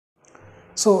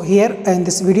So here in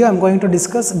this video I am going to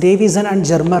discuss Davisson and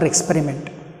Germer experiment.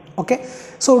 Okay.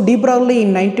 So de Broglie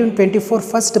in 1924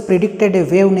 first predicted a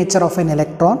wave nature of an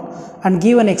electron and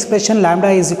give an expression lambda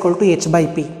is equal to h by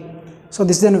p. So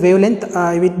this is a wavelength.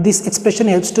 With this expression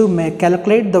helps to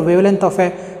calculate the wavelength of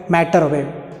a matter wave.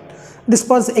 This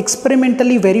was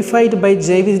experimentally verified by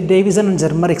Davisson and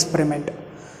Germer experiment.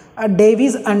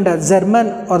 Davis and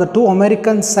Germer are the two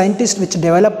American scientists which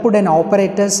developed an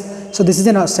operators. So this is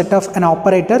a set of an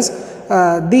operators.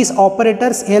 These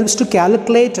operators helps to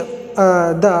calculate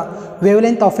the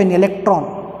wavelength of an electron.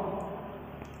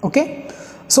 Okay,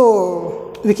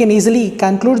 so we can easily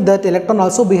conclude that electron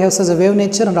also behaves as a wave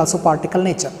nature and also particle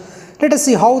nature. Let us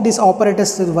see how these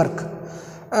operators will work.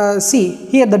 See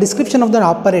here the description of the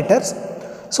operators.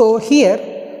 So here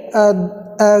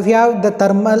we have the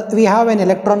thermal, we have an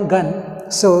electron gun.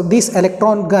 So this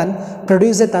electron gun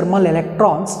produces thermal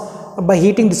electrons by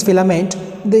heating this filament.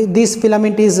 This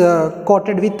filament is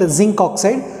coated with zinc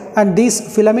oxide, and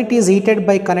this filament is heated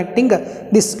by connecting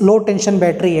this low tension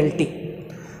battery LT.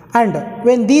 And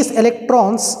when these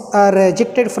electrons are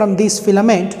ejected from this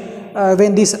filament,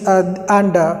 these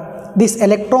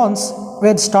electrons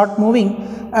will start moving,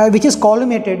 which is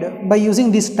collimated by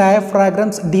using these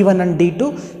diaphragms D1 and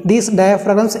D2. These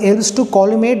diaphragms helps to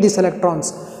collimate these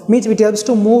electrons, means it helps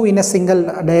to move in a single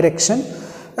direction.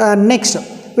 Next,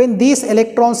 when these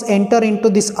electrons enter into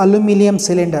this aluminum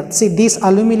cylinder, see this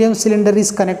aluminum cylinder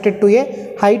is connected to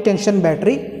a high tension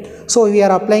battery. So we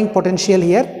are applying potential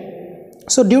here.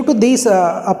 So due to this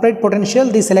applied potential,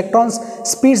 these electrons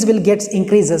speeds will get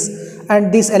increases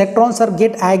and these electrons are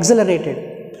get accelerated.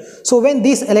 So when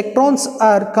these electrons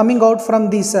are coming out from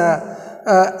this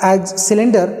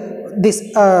cylinder, this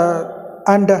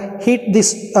and hit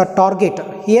this target.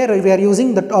 Here we are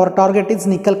using our target is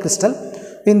nickel crystal.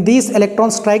 When these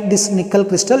electrons strike this nickel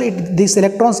crystal, these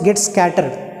electrons get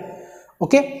scattered.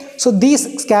 Okay, so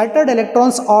these scattered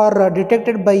electrons are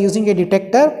detected by using a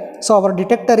detector. So our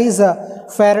detector is a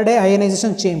Faraday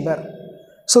ionization chamber.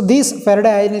 So this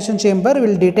Faraday ionization chamber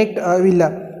will detect,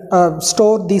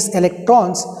 store these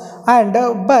electrons, and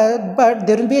but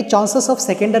there will be a chances of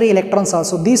secondary electrons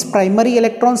also. These primary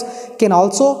electrons can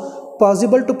also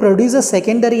possible to produce a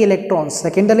secondary electrons.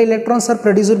 Secondary electrons are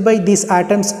produced by these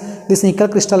atoms, these nickel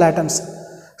crystal atoms.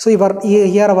 So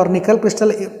here our nickel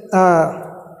crystal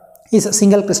is a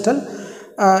single crystal,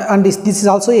 and this is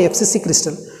also a FCC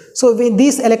crystal. So when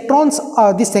these electrons,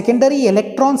 these secondary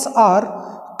electrons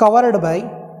are covered by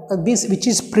this, which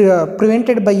is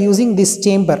prevented by using this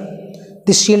chamber,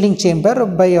 this shielding chamber,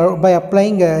 by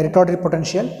applying a retarded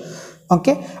potential.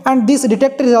 Okay, and this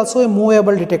detector is also a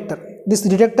movable detector. This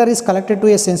detector is connected to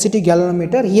a sensitive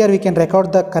galvanometer. Here we can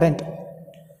record the current.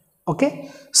 Okay,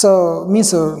 so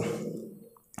means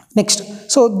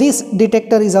next, so this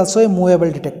detector is also a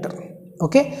movable detector.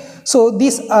 Okay, so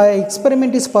this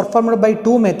experiment is performed by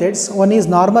two methods. One is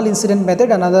normal incident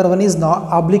method, another one is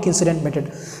oblique incident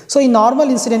method. So in normal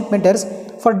incident methods,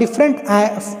 for different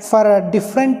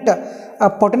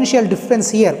potential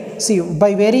difference here, see,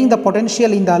 by varying the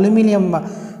potential in the aluminum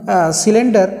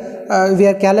cylinder, we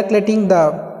are calculating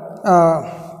the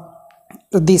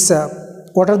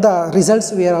what are the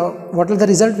results we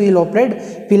will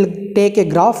operate. We will take a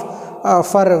graph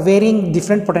for varying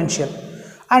different potential.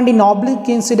 And in oblique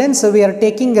incidence, we are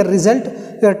taking a result,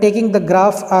 we are taking the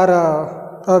graph,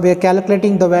 or we are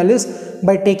calculating the values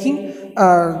by taking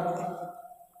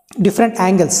different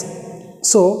angles.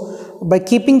 So by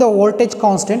keeping the voltage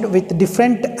constant with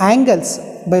different angles,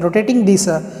 by rotating this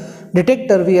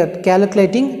detector, we are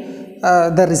calculating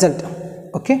the result.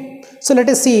 Okay, so let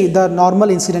us see the normal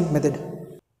incident method.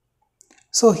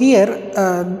 So here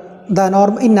in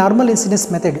normal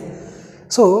incidence method,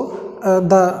 so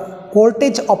the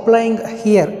voltage applying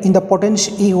here in the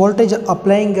potential, voltage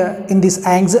applying in this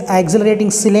accelerating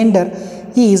cylinder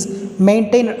is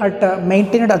maintained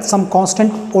at some constant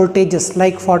voltages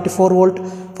like 44 volt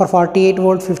for 48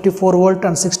 volt, 54 volt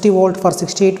and 60 volt for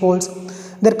 68 volts.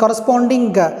 Their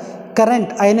corresponding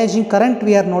current, ionizing current,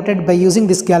 we are noted by using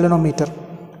this galvanometer.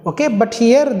 Okay, but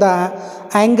here the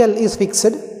angle is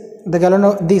fixed. The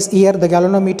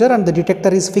galvanometer and the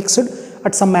detector is fixed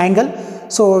at some angle.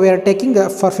 So we are taking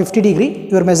for 50 degree,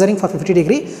 we are measuring for 50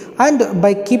 degree, and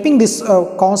by keeping this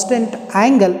constant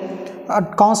angle,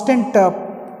 constant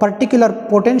particular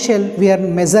potential, we are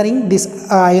measuring this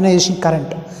ionization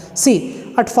current.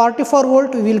 See, at 44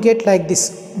 volt we will get like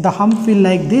this, the hump will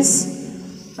like this,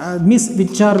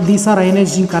 these are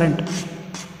ionization current.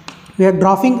 We are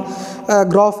graph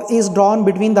is drawn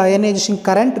between the ionization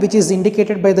current, which is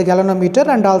indicated by the galvanometer,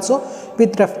 and also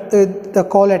with the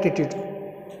colatitude,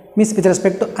 means with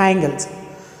respect to angles.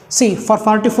 See, for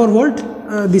 44 volt,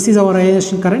 this is our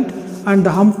ionization current, and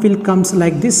the hump will comes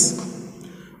like this,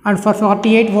 and for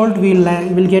 48 volt we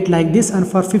will get like this, and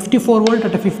for 54 volt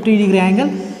at a 50-degree angle,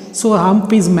 so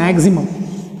hump is maximum.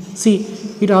 See,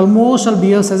 it almost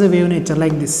behaves as a wave nature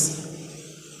like this.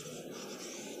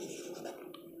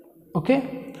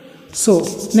 Okay, so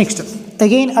next,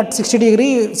 again at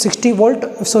 60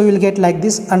 volt, so we will get like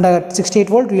this, and at 68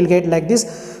 volt we will get like this.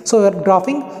 So we are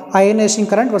graphing ionization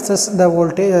current versus the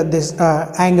voltage, this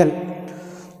angle.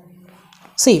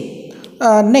 See,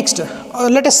 next,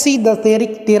 let us see the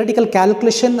theoretical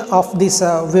calculation of this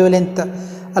wavelength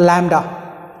lambda.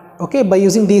 Okay, by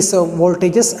using these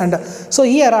voltages, and so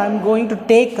here I am going to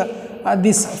take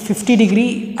this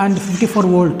 50-degree and 54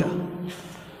 volt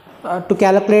to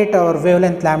calculate our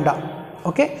wavelength lambda.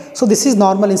 Okay, so this is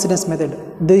normal incidence method.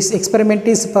 This experiment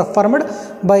is performed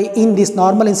by in this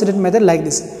normal incidence method like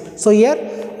this. So here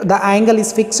the angle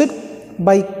is fixed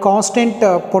by constant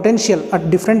potential.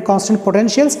 At different constant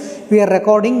potentials we are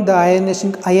recording the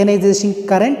ionization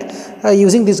current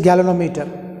using this galvanometer,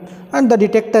 and the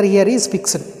detector here is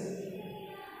fixed.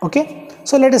 Okay,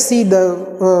 so let us see the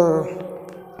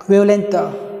wavelength,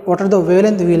 what are the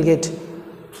wavelength we will get.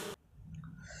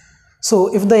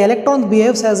 So if the electron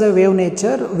behaves as a wave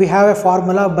nature, we have a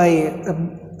formula by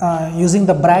using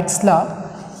the Bragg's law.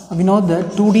 We know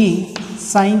that 2d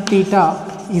sin theta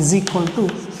is equal to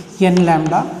n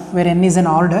lambda, where n is an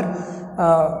order,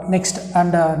 next,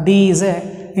 and d is a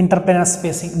interplanar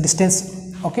spacing distance.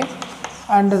 Okay,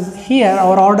 and here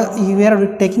our order we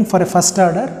are taking for a first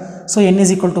order, so n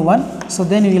is equal to 1, so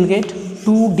then we will get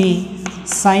 2d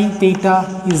sin theta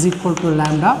is equal to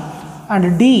lambda,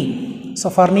 and d, so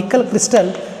for nickel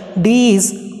crystal d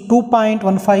is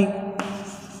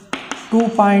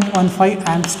 2.15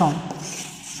 angstrom.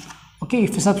 Okay,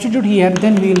 if you substitute here,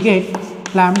 then we will get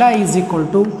lambda is equal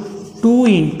to 2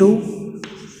 into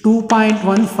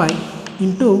 2.15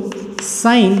 into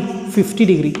sine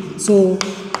 50-degree. So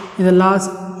in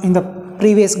the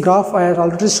previous graph I have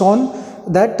already shown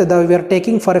that we are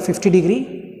taking for a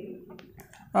 50-degree.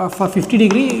 For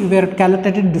 50-degree we are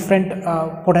calculated different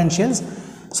potentials.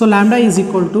 So lambda is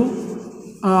equal to,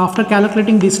 after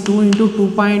calculating this 2 into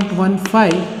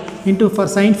 2.15 into for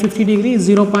sine 50-degree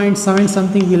 0.7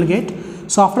 something we will get.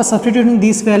 So after substituting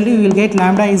this value we will get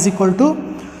lambda is equal to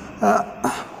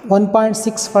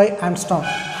 1.65 angstrom.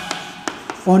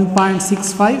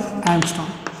 1.65 angstrom.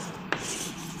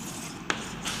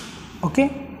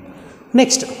 Okay,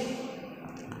 next,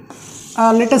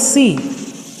 let us see.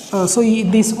 So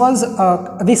this was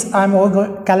this I am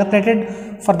calculated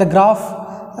for the graph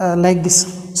like this.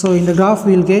 So in the graph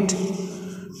we will get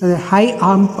a high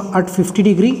hump at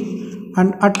 50-degree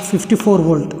and at 54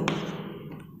 volt,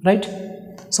 right?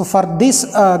 So for this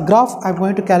graph I am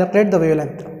going to calculate the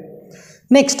wavelength.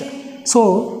 Next,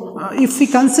 so if we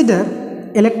consider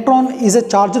electron is a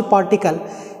charged particle,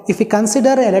 if we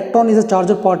consider electron is a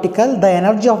charged particle, the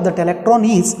energy of that electron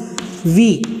is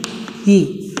V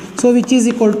E, so which is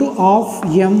equal to half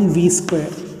mv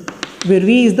square, where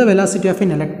V is the velocity of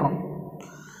an electron.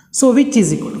 So which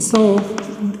is equal, so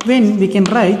when we can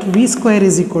write V square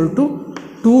is equal to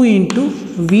 2 into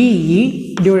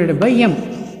VE divided by m.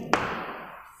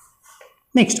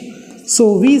 Next,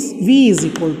 so V is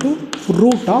equal to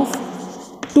root of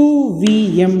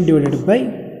 2Vm divided by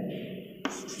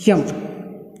m.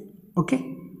 Okay,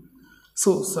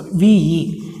 so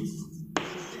VE,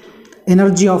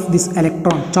 energy of this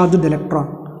electron, charged electron.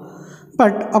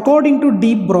 But according to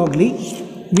de Broglie,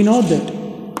 we know that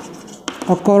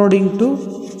according to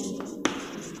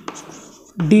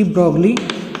de Broglie,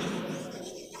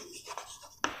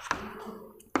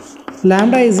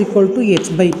 lambda is equal to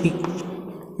h by p.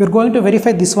 We are going to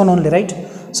verify this one only, right?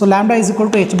 So lambda is equal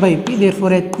to h by p,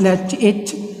 therefore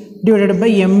h divided by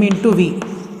m into v,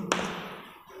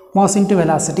 mass into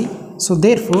velocity. So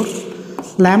therefore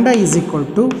lambda is equal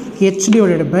to h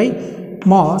divided by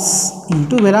mass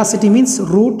into velocity, means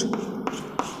root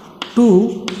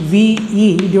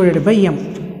 2VE divided by m.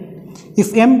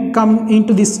 If m come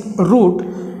into this root,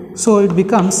 so it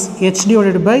becomes h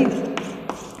divided by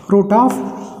root of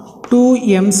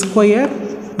 2m square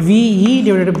VE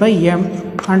divided by m,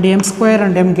 and m square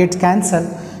and m gets cancelled.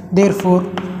 Therefore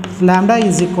lambda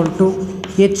is equal to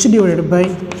h divided by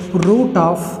root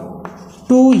of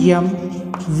 2m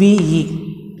VE.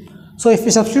 So if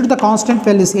we substitute the constant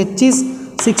values, h is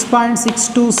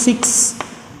 6.626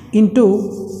 into,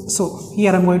 so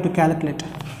here I am going to calculate.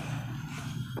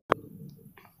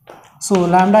 So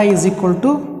lambda is equal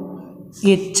to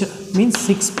h, means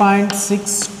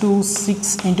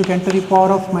 6.626 into 10 to the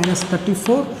power of minus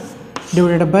 34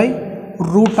 divided by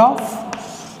root of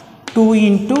 2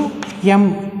 into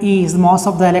m is mass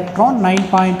of the electron,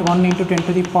 9.1 into 10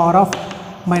 to the power of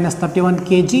minus 31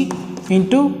 kg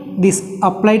into this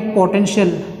applied potential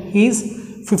is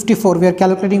 54. We are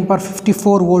calculating per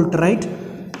 54 volt, right?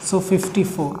 So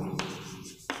 54.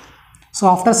 So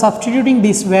after substituting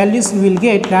these values, we will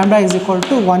get lambda is equal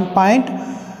to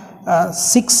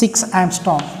 1.66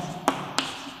 Armstrong.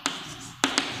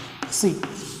 See,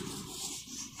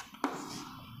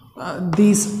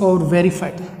 these are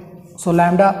verified. So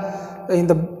lambda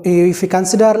if we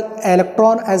consider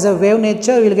electron as a wave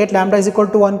nature, we will get lambda is equal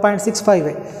to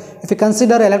 1.65. If we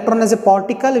consider electron as a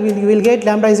particle, we will get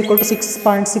lambda is equal to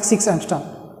 6.66 Armstrong.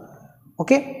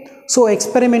 Okay. So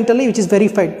experimentally, which is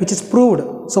verified, which is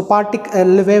proved. So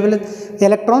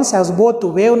electrons has both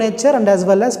wave nature and as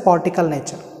well as particle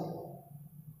nature.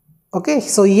 Okay.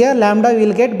 So here lambda we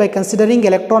will get by considering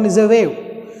electron is a wave.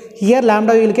 Here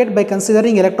lambda we will get by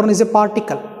considering electron is a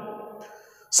particle.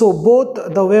 So both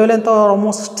the wavelength are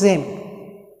almost same.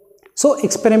 So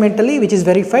experimentally, which is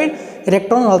verified,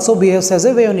 electron also behaves as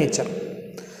a wave nature.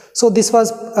 So this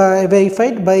was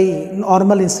verified by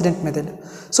normal incident method.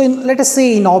 So let us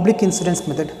say in oblique incidence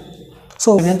method.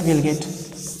 So we will get.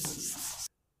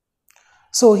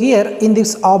 So here in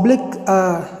this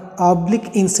oblique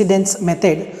incidence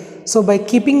method, so by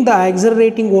keeping the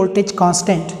accelerating voltage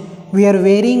constant, we are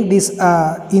varying this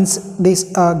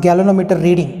galvanometer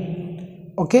reading.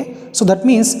 Okay, so that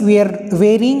means we are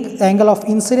varying angle of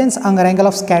incidence and angle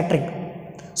of scattering.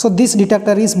 So this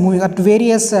detector is moving at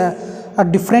various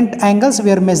at different angles. We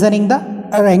are measuring the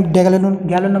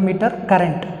galvanometer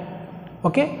current.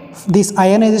 Okay, this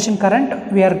ionization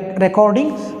current we are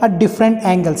recording at different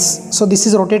angles. So this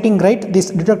is rotating, right? This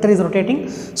detector is rotating.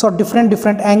 So at different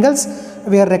angles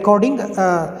we are recording. We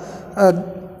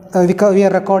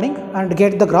are recording and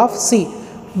get the graph. See,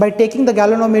 by taking the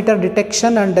galvanometer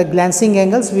detection and the glancing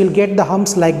angles, we will get the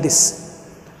humps like this.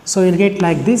 So we will get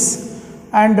like this.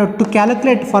 And to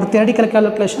calculate for theoretical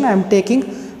calculation, I am taking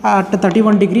at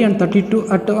 31 degree and 32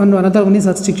 at another one is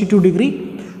at 62 degree.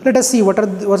 Let us see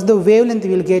what's the wavelength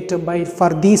we will get for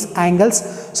these angles.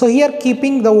 So here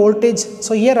keeping the voltage.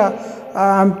 So here I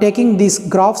am taking these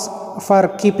graphs for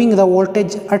keeping the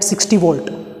voltage at 60 volt.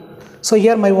 So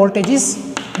here my voltage is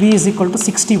V is equal to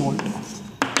 60 volt.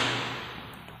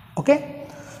 Okay.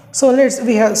 So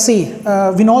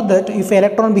we know that if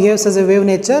electron behaves as a wave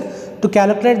nature, to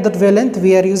calculate that wavelength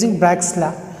we are using Bragg's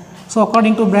law. So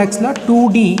according to Bragg's law,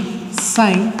 2d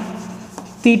sine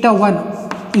theta 1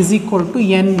 is equal to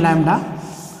n lambda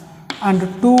and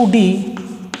 2d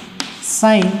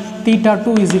sine theta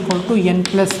 2 is equal to n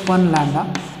plus 1 lambda.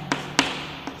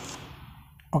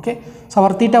 Okay. So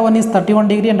our theta 1 is 31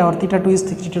 degree and our theta 2 is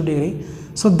 62 degree.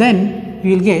 So then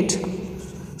we will get,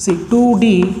 see,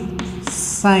 2d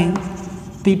sine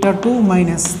theta 2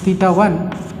 minus theta 1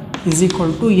 is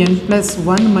equal to n plus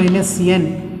 1 minus n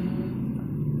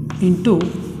into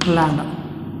lambda.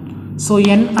 So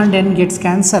n and n gets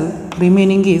cancelled,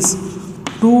 remaining is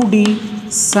 2d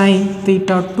sine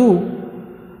theta 2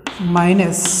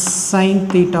 minus sine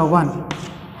theta 1.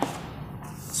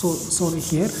 So sorry,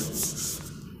 here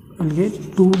we will get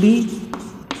 2d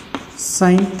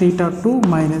sine theta 2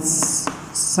 minus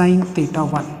sine theta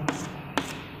 1,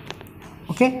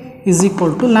 okay, is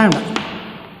equal to lambda.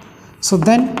 So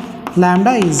then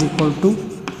lambda is equal to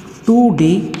 2d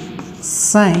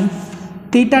sine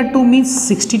theta 2 means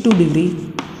 62 degree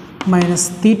minus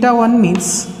theta 1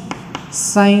 means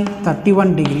sine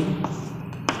 31 degree.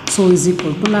 So is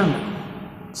equal to lambda.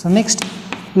 So next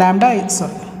lambda is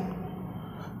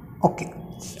okay,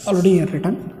 already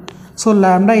written. So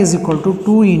lambda is equal to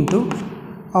 2 into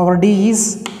our d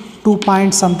is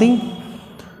 2.15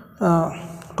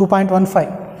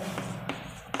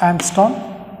 Armstrong.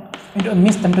 It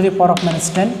means 10 to the power of minus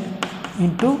 10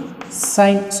 into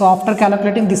sine. So after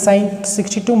calculating the sine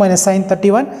 62 minus sine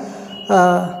 31,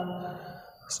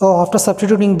 so after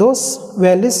substituting those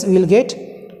values, we will get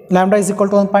lambda is equal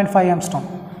to 1.5 Armstrong.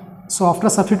 So after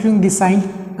substituting the sine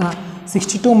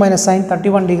 62 minus sine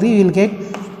 31 degree, we will get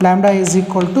lambda is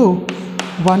equal to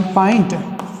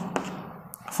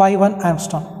 1.51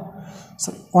 Armstrong.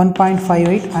 So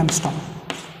 1.58 Armstrong.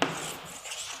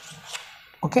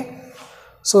 Okay.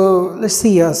 So let's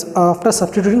see, after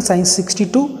substituting sine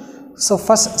 62, so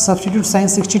first substitute sine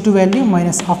 62 value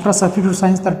minus after substitute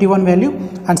sine 31 value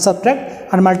and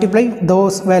subtract and multiply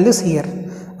those values here,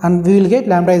 and we will get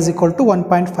lambda is equal to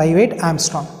 1.58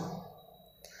 Armstrong.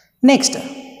 Next,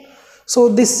 so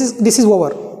this is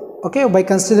over, okay, by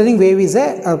considering wave is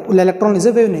electron is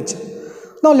a wave nature.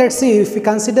 Now let's see if we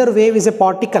consider wave is a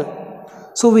particle.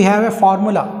 So we have a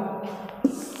formula,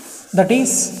 that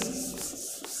is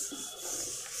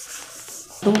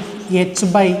h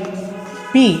by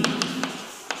p,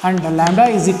 and lambda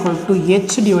is equal to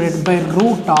h divided by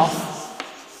root of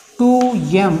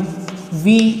 2m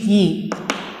VE.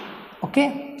 Okay,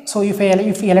 so if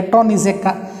electron is a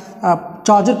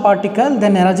charged particle,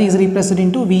 then energy is replaced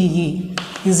into VE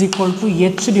is equal to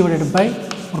h divided by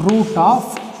root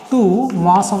of 2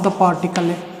 mass of the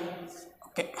particle.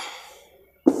 Okay,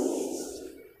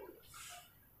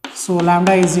 so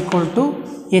lambda is equal to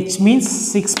h means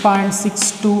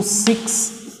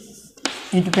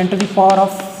 6.626 into 10 to the power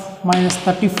of minus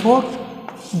 34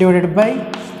 divided by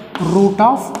root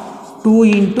of 2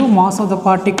 into mass of the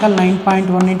particle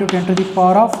 9.1 into 10 to the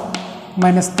power of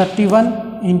minus 31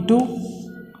 into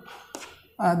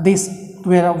this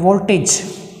where voltage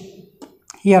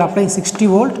here applying 60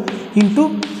 volt into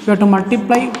we have to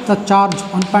multiply the charge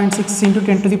 1.6 into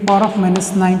 10 to the power of minus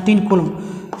 19 coulomb.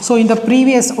 So in the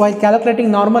previous, while calculating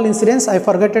normal incidence, I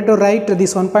forgot to write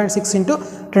this 1.6 into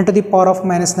 10 to the power of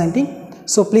minus 19.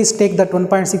 So please take that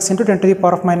 1.6 into 10 to the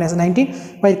power of minus 19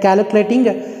 while calculating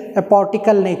a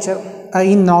particle nature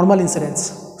in normal incidence.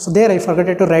 So there I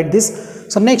forgot to write this.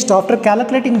 So next, after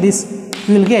calculating this,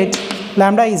 we will get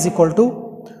lambda is equal to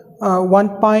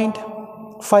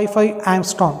 1.55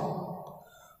 angstrom.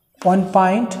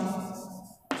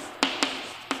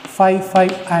 1.55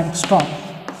 angstrom.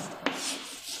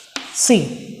 See,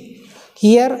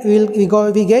 here we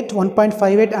get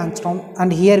 1.58 angstrom,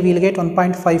 and here we will get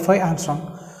 1.55 angstrom.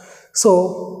 So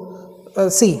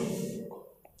see,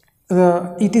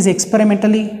 it is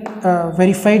experimentally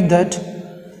verified that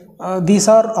these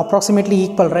are approximately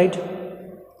equal, right?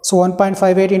 So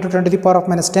 1.58 into 10 to the power of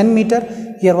minus 10 meter,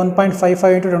 here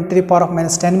 1.55 into 10 to the power of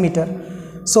minus 10 meter.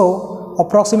 So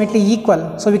approximately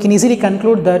equal. So we can easily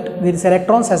conclude that these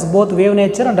electrons has both wave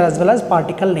nature and as well as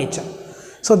particle nature.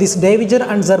 So this Davisson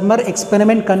and Germer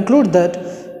experiment conclude that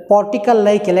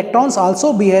particle-like electrons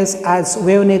also behaves as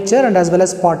wave nature and as well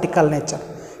as particle nature.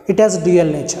 It has dual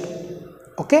nature.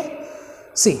 Okay.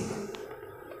 See,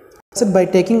 by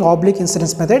taking oblique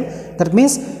incidence method, that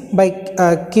means by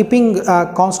keeping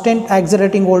constant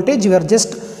accelerating voltage, we are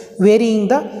just varying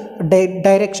the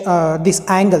direction, these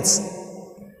angles,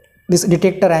 this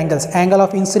detector angles, angle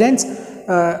of incidence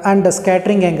and the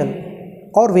scattering angle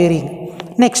or varying.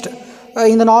 Next,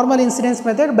 in the normal incidence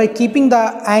method, by keeping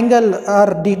the angle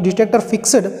or detector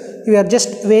fixed, we are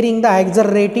just varying the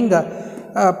accelerating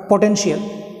potential,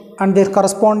 and their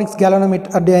corresponding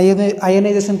galvanometer, the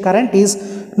ionization current is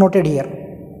noted here.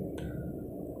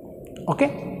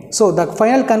 Okay. So the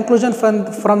final conclusion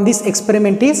from this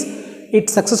experiment is it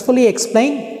successfully it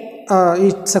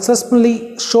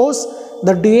successfully shows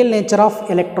the dual nature of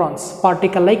electrons,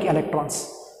 particle like electrons,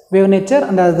 wave nature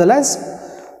and as well as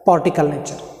particle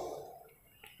nature.